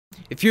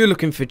If you're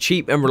looking for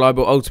cheap and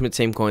reliable Ultimate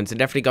Team coins, then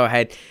definitely go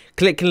ahead,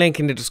 click the link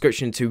in the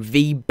description to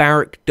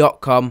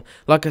vbarrack.com.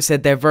 Like I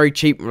said, they're very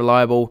cheap and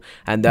reliable,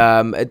 and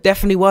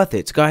definitely worth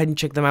it. So go ahead and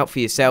check them out for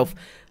yourself.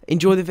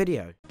 Enjoy the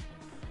video.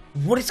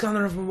 What is going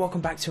on, everyone?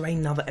 Welcome back to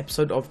another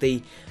episode of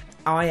the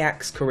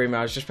Ajax career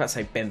mode. I was just about to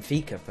say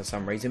Benfica for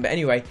some reason, but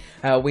anyway,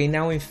 we're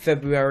now in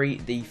February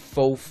the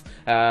 4th.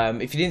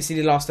 If you didn't see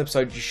the last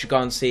episode, you should go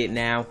and see it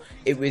now.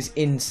 It was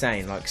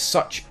insane, like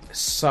such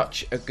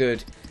a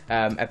good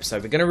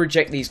episode. We're going to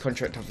reject these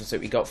contract offers that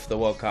we got for the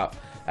World Cup,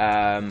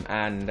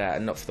 and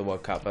not for the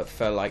World Cup, but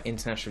for like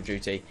international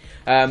duty.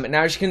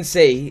 Now, as you can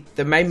see,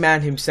 the main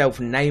man himself,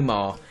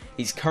 Neymar,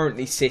 he's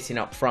currently sitting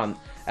up front.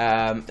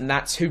 And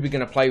that's who we're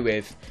going to play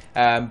with.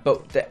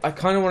 But I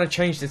kind of want to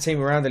change the team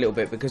around a little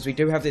bit because we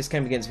do have this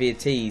game against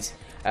Ajax.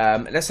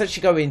 Let's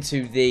actually go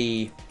into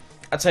the.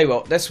 I'll tell you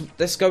what.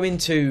 Let's go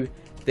into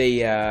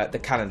the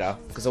calendar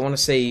because I want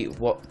to see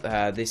what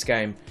this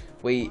game.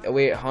 Are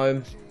we at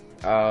home?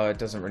 It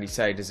doesn't really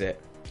say, does it?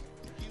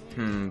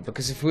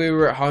 Because if we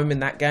were at home in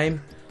that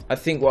game, I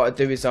think what I'd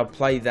do is I'd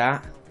play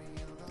that.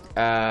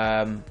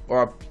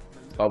 Or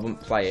I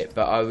wouldn't play it,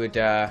 but I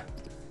would.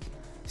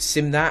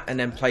 Sim that and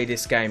then play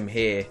this game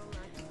here.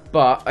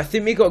 But I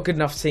think we got a good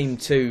enough team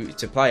to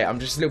play it. I'm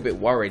just a little bit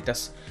worried.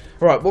 That's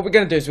alright. What we're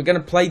going to do is we're going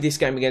to play this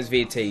game against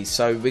Ajax.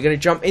 So we're going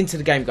to jump into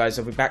the game, guys.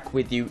 I'll be back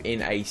with you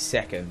in a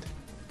second.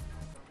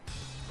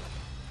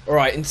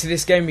 Alright, into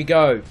this game we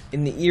go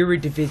in the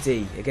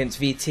Eredivisie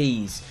against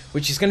Ajax,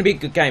 which is going to be a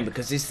good game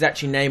because this is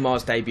actually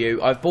Neymar's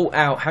debut. I've bought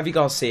out Javi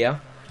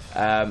Garcia,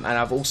 and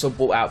I've also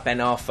bought out Ben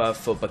Arfa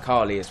for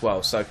Bakali as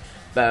well. So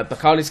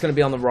Bakali's going to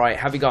be on the right,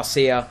 Javi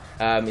Garcia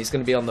is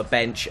going to be on the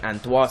bench,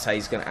 and Duarte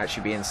is going to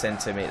actually be in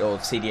centre mid, or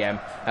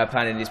CDM,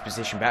 playing in this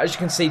position. But as you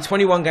can see,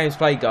 21 games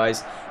played,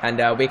 guys, and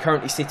we're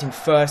currently sitting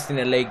first in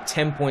the league,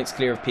 10 points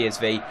clear of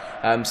PSV.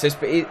 So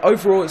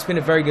overall, it's been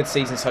a very good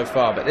season so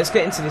far. But let's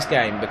get into this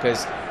game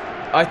because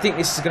I think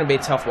this is going to be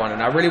a tough one,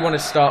 and I really want to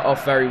start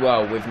off very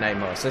well with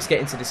Neymar. So let's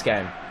get into this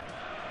game.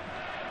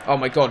 Oh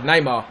my God,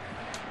 Neymar.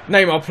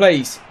 Neymar,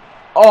 please.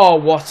 Oh,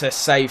 what a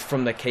save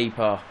from the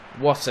keeper.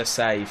 What a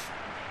save.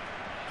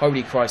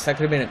 Holy Christ, that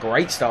could have been a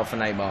great start for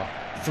Neymar.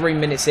 3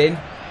 minutes in.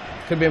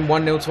 Could have been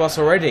 1-0 to us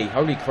already.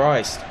 Holy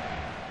Christ.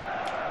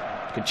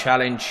 Good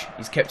challenge.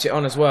 He's kept it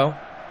on as well.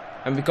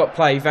 And we've got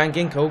play. Van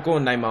Ginkel. Go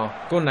on,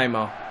 Neymar. Go on,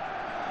 Neymar.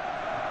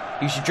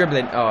 Use your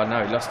dribbling. Oh,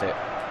 no, he lost it.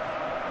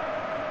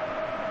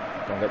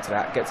 Go on, get to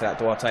that. Get to that,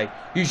 Duarte.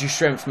 Use your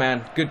strength,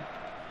 man. Good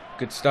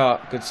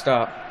start. Good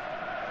start.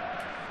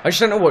 I just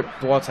don't know what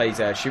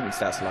Duarte's shooting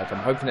stats are like. I'm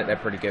hoping that they're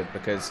pretty good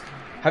because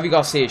Javi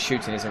Garcia's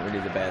shooting isn't really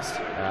the best.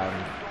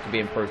 Could be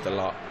improved a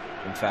lot,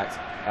 in fact.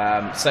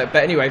 But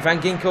anyway,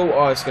 Van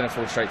Ginkel, it's going to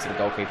fall straight to the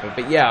goalkeeper.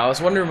 But yeah, I was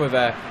wondering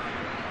whether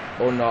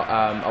or not.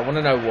 I want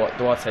to know what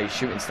Duarte's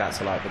shooting stats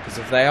are like because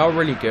if they are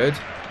really good,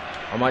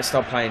 I might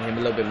start playing him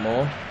a little bit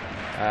more.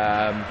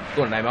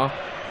 Go on, Neymar.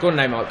 Go on,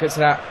 Neymar. Get to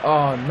that.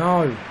 Oh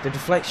no, the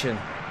deflection.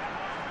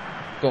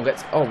 Go on,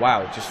 get. Oh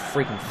wow, just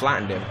freaking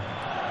flattened him.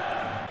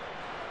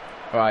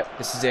 Alright,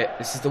 this is it.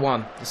 This is the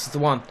one. This is the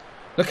one.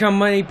 Look how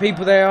many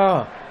people there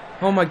are.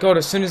 Oh my God,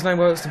 as soon as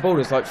Neymar gets the ball,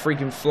 there's like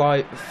freaking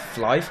five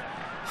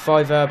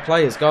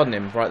players guarding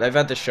him. Right, they've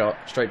had the shot.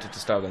 Straight to Ter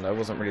Stegen, though. It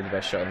wasn't really the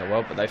best shot in the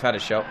world, but they've had a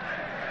shot.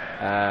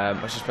 I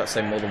was just about to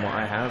say more than what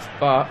I have,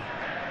 but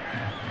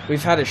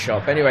we've had a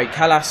shot. But anyway,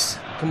 Callas,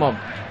 come on.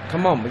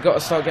 Come on, we've got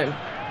to start getting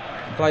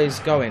players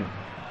going.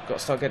 Got to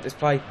start getting this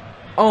play.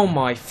 Oh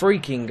my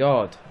freaking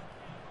God.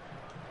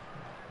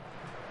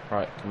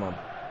 Right, come on.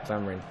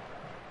 Zamarin.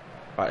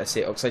 Right, let's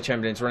see it.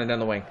 Oxlade-Chamberlain's running down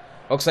the wing.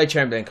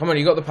 Oxlade-Chamberlain, come on,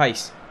 you got the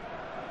pace.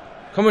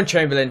 Come on,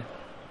 Chamberlain.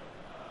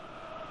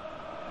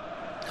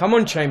 Come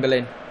on,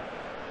 Chamberlain.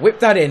 Whip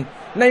that in.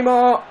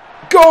 Neymar.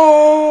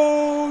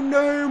 Go!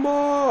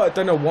 Neymar! I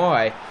don't know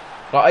why.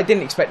 But I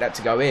didn't expect that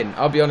to go in.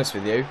 I'll be honest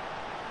with you.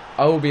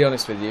 I will be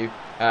honest with you.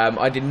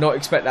 I did not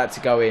expect that to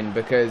go in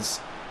because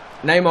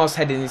Neymar's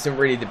heading isn't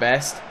really the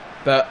best.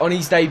 But on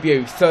his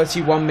debut,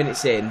 31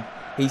 minutes in,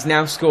 he's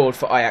now scored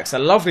for Ajax. A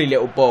lovely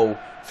little ball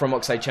from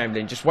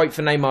Oxlade-Chamberlain. Just wait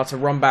for Neymar to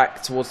run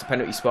back towards the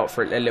penalty spot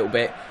for a little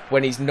bit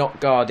when he's not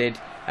guarded,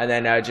 and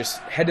then just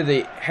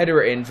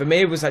header it in.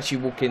 Vermeer was actually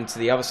walking to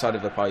the other side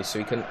of the post, so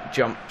he couldn't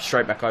jump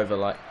straight back over.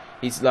 Like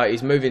he's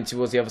moving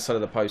towards the other side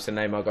of the post, and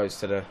Neymar goes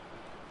to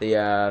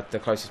the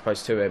closest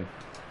post to him,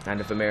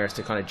 and Vermeer has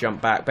to kind of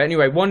jump back. But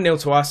anyway,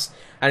 1-0 to us,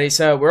 and it's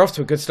we're off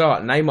to a good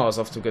start. Neymar's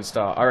off to a good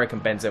start. I reckon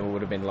Benzema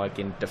would have been like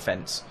in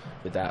defence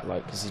with that,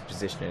 like, because his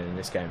positioning in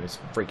this game is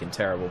freaking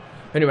terrible.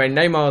 Anyway,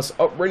 Neymar's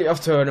really off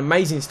to an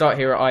amazing start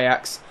here at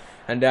Ajax,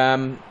 and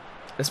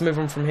let's move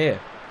on from here.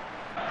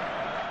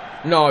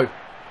 No,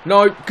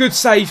 good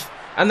save,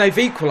 and they've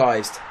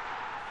equalised.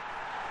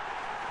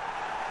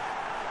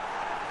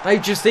 They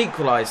just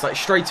equalised like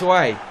straight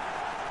away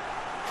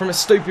from a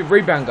stupid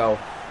rebound goal.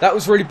 That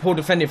was really poor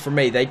defending from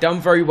me. They done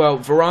very well.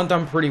 Varane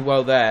done pretty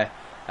well there.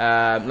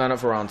 No, not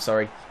Varane,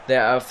 sorry.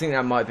 I think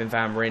that might have been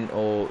Van Rijn,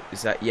 or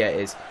is that? Yeah,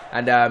 it is.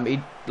 And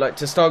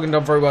Ter Stegen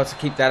done very well to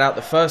keep that out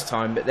the first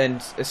time, but then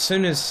as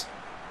soon as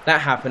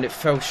That happened. It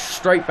fell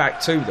straight back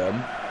to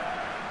them.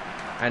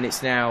 And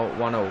it's now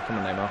 1-0. Come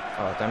on, Neymar.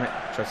 Oh, damn it.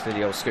 Tried to do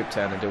the old scoop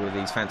turn and do all of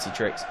these fancy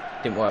tricks.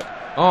 Didn't work.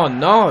 Oh,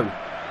 no.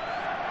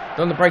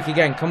 On the break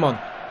again. Come on.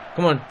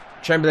 Come on.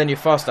 Chamberlain, you're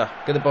faster.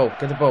 Get the ball.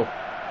 Get the ball.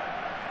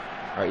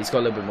 Alright, he's got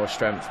a little bit more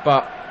strength.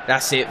 But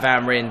that's it,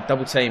 Van Rijn.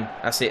 Double team.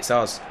 That's it. It's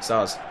ours. It's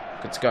ours.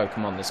 Good to go.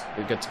 Come on.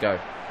 We're good to go.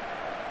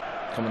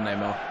 Come on,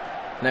 Neymar.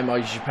 Neymar,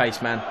 use your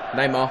pace, man.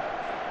 Neymar.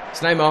 It's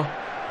Neymar.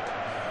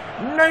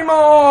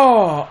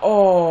 Neymar!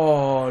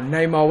 Oh,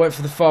 Neymar went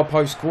for the far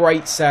post.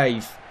 Great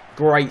save.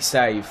 Great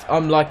save.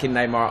 I'm liking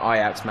Neymar at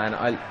Ajax,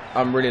 man.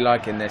 I'm really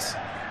liking this.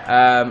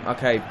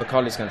 Okay,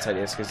 Bakali's going to take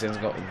this because he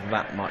hasn't got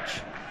that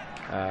much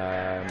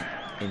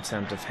in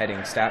terms of heading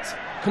stats.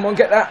 Come on,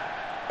 get that.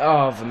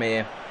 Oh,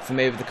 Vermeer.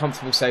 Vermeer with the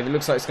comfortable save. It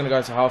looks like it's going to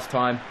go to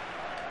half-time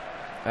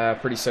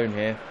pretty soon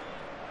here.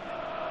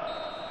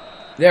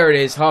 There it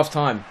is,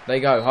 half-time. There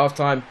you go,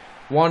 half-time.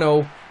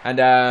 1-0.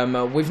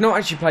 And we've not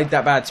actually played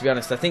that bad, to be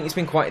honest. I think it's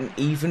been quite an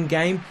even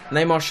game.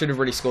 Neymar should have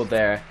really scored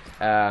there.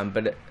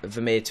 But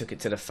Vermeer took it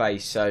to the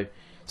face, so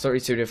it's not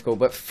really too difficult.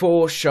 But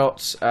 4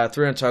 shots,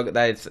 3 on target.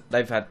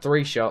 They've had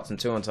 3 shots and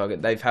 2 on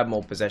target. They've had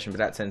more possession, but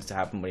that tends to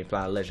happen when you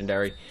play a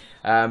legendary.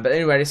 But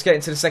anyway, let's get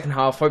into the second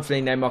half.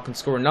 Hopefully Neymar can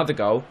score another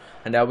goal,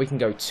 and we can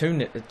go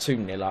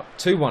 2-0 up,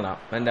 2-1 up,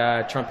 and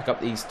try and pick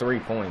up these 3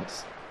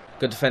 points.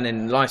 Good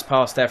defending, nice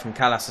pass there from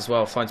Callas as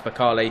well. Finds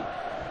Bakali,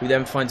 who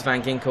then finds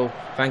Van Ginkel.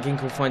 Van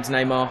Ginkel finds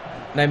Neymar.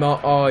 Neymar,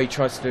 oh, he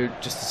tries to do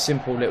just a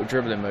simple little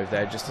dribbling move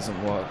there. It just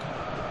doesn't work.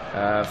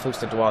 Falls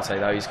to Duarte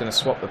though. He's going to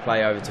swap the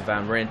play over to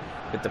Van Rijn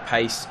with the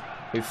pace,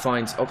 who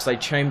finds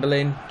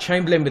Oxlade-Chamberlain.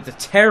 Chamberlain with the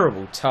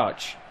terrible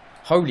touch.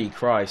 Holy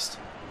Christ.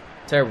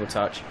 Terrible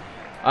touch.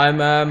 I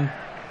might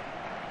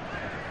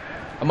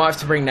have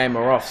to bring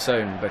Neymar off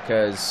soon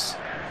because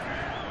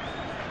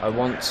I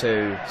want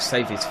to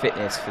save his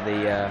fitness for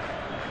the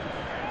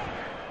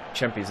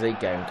Champions League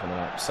game coming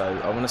up. So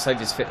I want to save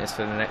his fitness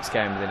for the next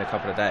game within a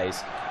couple of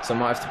days. So I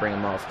might have to bring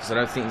him off because I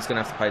don't think he's going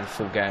to have to play the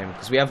full game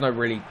because we have no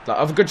really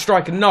other good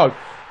striker. No.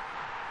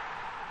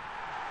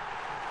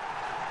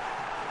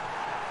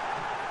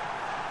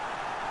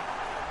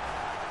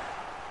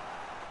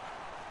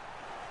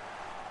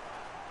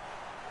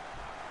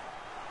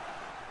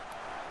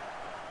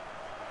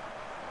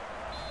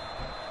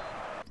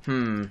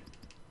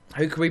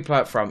 Who can we play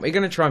up front? We're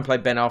going to try and play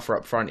Ben Arthur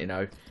up front, you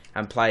know,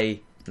 and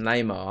play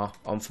Neymar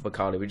on for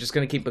Bakali. We're just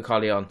going to keep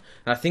Bakali on.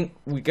 And I think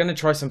we're going to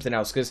try something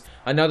else because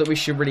I know that we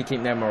should really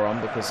keep Neymar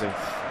on because of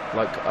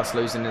like us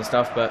losing and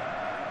stuff. But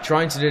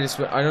trying to do this,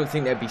 I don't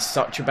think that'd be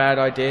such a bad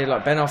idea.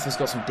 Like Ben Arthur's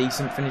got some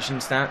decent finishing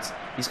stats.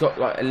 He's got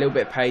like a little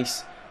bit of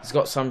pace. He's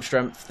got some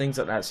strength, things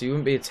like that. So he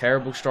wouldn't be a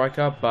terrible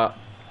striker. But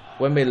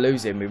when we're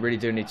losing, we really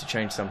do need to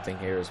change something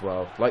here as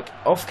well. Like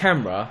off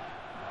camera,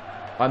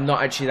 I'm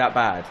not actually that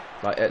bad.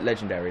 Like at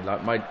legendary,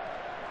 like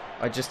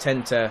I just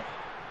tend to,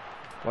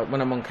 like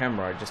when I'm on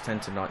camera, I just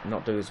tend to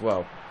not do as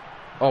well.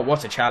 Oh,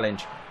 what a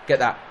challenge! Get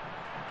that.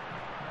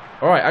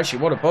 All right, actually,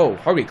 what a ball!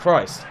 Holy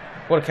Christ!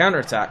 What a counter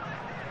attack!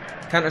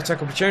 Counter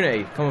attack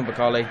opportunity. Come on,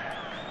 Bakali.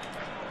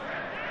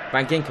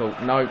 Van Ginkel.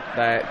 No,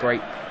 they're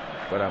great.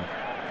 Well done.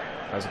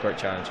 That was a great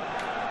challenge.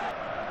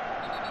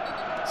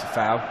 It's a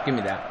foul. Give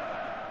me that.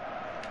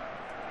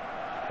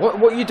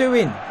 What are you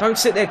doing? Don't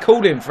sit there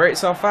calling for it.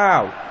 It's our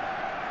foul.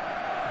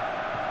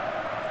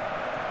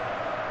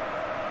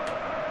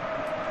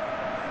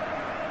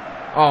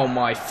 Oh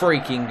my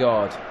freaking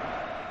god.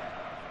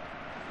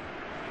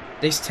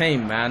 This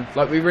team, man.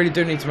 Like, we really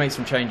do need to make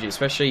some changes,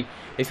 especially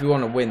if we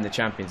want to win the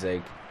Champions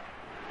League.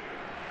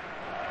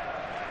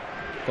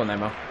 Come on,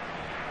 Neymar.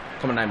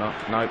 Come on,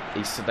 Neymar. No,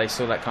 they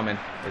saw that coming.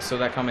 They saw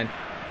that coming.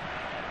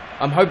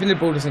 I'm hoping the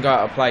ball doesn't go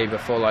out of play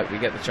before, like, we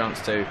get the chance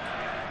to,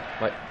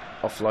 like,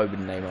 offload with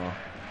Neymar.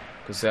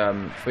 Because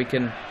if we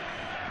can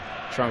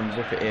try and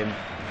whip it in.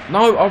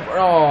 No!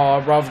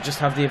 I'd rather just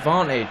have the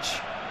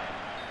advantage.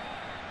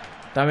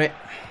 Damn it.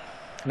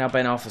 Now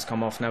Ben Arthur's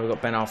come off. Now we've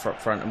got Ben Arthur up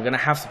front. I'm going to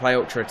have to play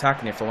ultra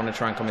attacking if I want to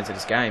try and come into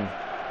this game.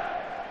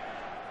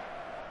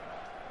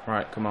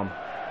 Right, come on.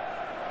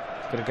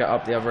 Got to get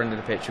up the other end of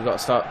the pitch. We've got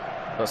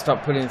to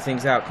start putting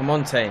things out. Come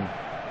on, team.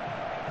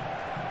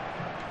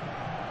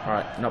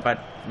 Alright, not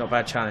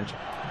bad challenge.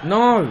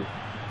 No!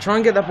 Try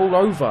and get that ball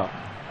over.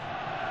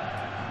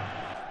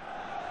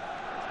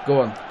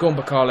 Go on,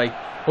 Bakali.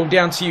 All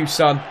down to you,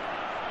 son.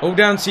 All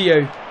down to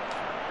you.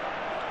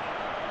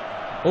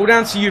 All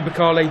down to you,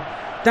 Bakali.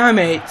 Damn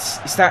it!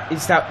 It's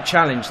that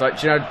challenge. Like,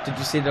 do you know? Did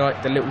you see the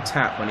little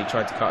tap when he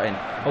tried to cut in?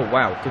 Oh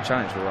wow, good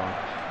challenge we're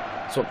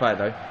on. Swap player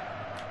though.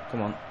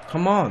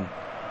 Come on.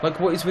 Like,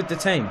 what is with the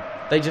team?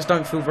 They just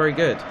don't feel very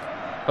good.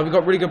 Like, we've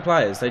got really good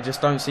players. They just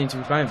don't seem to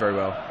be playing very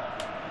well.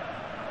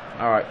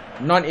 All right,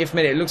 90th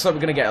minute. It looks like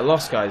we're gonna get a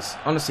loss, guys.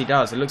 Honestly,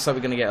 does. It looks like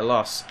we're gonna get a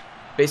loss.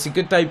 But it's a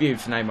good debut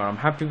for Neymar. I'm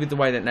happy with the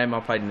way that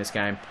Neymar played in this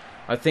game.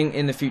 I think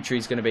in the future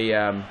he's going to be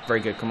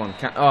very good. Come on.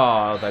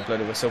 Oh, they blew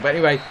the whistle. But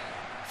anyway,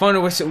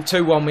 final whistle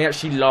 2-1. We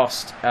actually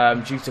lost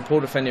due to poor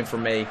defending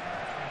from me.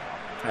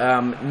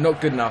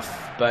 Not good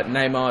enough. But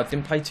Neymar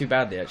didn't play too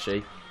badly,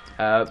 actually.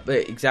 But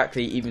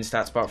exactly even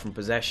stats apart from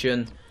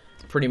possession.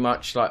 Pretty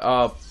much like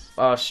our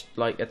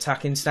like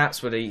attacking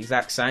stats were the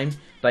exact same.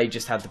 They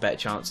just had the better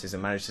chances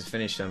and managed to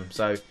finish them.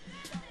 So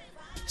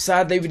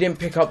sadly we didn't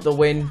pick up the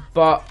win,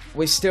 but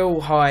we're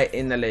still high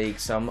in the league,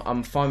 so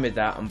I'm fine with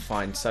that. I'm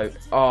fine. So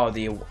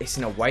it's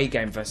an away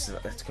game versus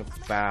Atletico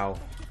Bilbao.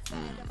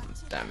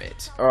 Damn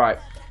it. All right.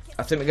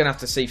 I think we're going to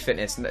have to see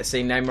fitness.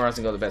 See, Neymar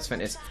hasn't got the best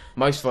fitness.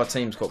 Most of our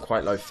team's got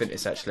quite low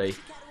fitness, actually.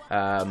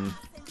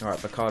 Alright,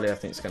 Bakali I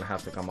think is going to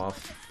have to come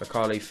off.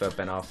 Bakali for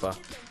Ben Arfa.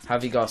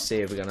 Javi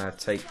Garcia, we're going to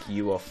take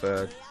you off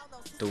for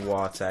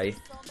Duarte.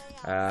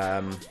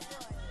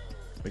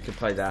 We could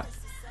play that.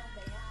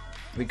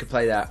 We could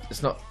play that.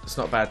 It's not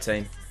a bad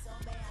team.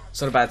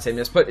 It's not a bad team.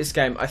 Let's put this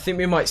game. I think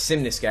we might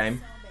sim this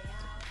game.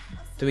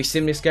 Do we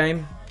sim this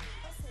game?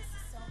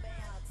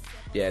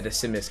 Yeah, let's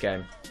sim this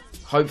game.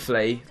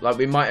 Hopefully, like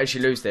we might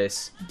actually lose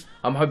this.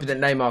 I'm hoping that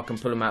Neymar can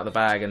pull him out of the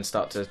bag and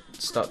start to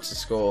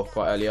score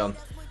quite early on.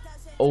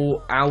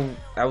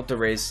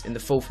 Alderiz in the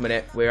 4th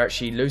minute, we're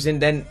actually losing.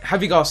 Then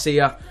Javi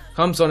Garcia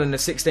comes on in the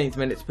 16th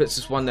minute, puts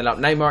us 1-0 up.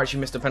 Neymar actually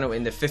missed a penalty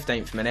in the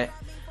 15th minute.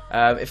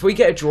 If we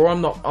get a draw,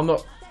 I'm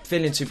not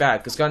feeling too bad,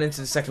 because going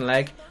into the second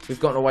leg, we've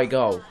got an away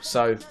goal,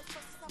 so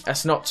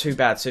that's not too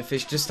bad. So if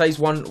it just stays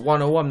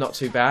 1-1-0, I'm not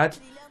too bad.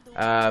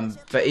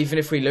 But even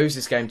if we lose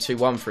this game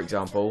 2-1, for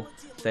example,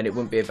 then it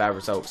wouldn't be a bad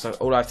result. So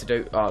all I have to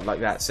do,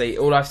 like that. See,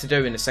 all I have to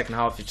do in the second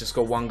half is just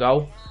score 1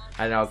 goal,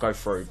 and I'll go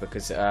through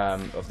because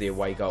of the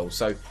away goal.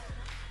 So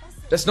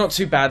that's not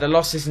too bad. The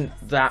loss isn't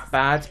that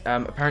bad.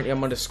 Apparently,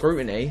 I'm under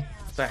scrutiny.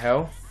 What the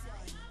hell?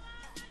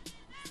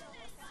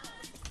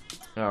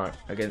 All right,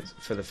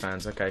 for the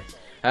fans. Okay.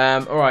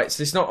 All right.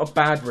 So it's not a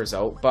bad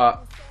result,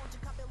 but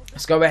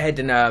let's go ahead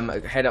and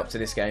head up to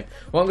this game.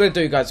 What I'm going to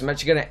do, guys, I'm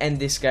actually going to end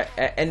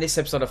this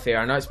episode off here.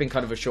 I know it's been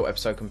kind of a short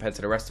episode compared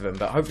to the rest of them,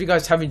 but hopefully you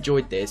guys have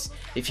enjoyed this.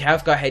 If you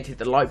have, go ahead, hit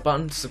the like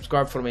button,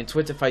 subscribe, follow me on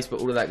Twitter, Facebook,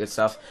 all of that good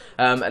stuff.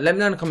 Let me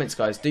know in the comments,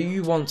 guys, do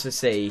you want to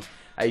see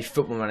a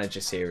Football Manager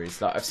series?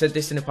 Like I've said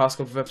this in the past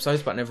couple of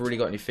episodes, but I never really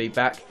got any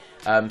feedback.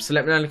 So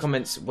let me know in the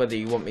comments whether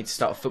you want me to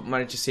start a Football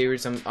Manager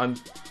series. I'm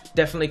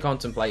definitely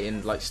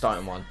contemplating like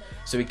starting one,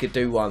 so we could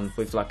do one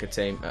with like a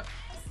team.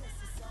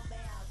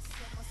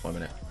 1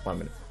 minute.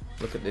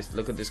 Look at this.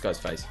 Look at this guy's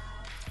face.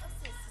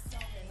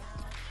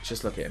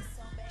 Just look at him.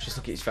 Just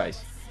look at his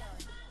face.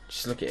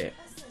 Just look at it.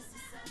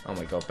 Oh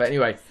my god. But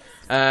anyway,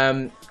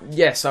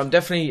 yes, I'm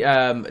definitely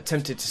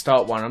tempted to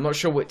start one. I'm not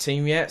sure what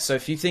team yet. So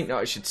if you think that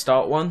I should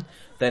start one,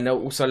 then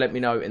also let me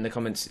know in the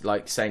comments,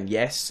 like saying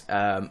yes,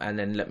 and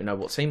then let me know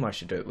what team I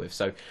should do it with.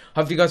 So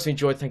hopefully you guys have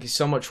enjoyed. Thank you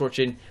so much for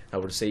watching. I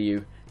will see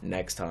you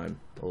next time.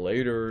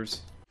 Laters.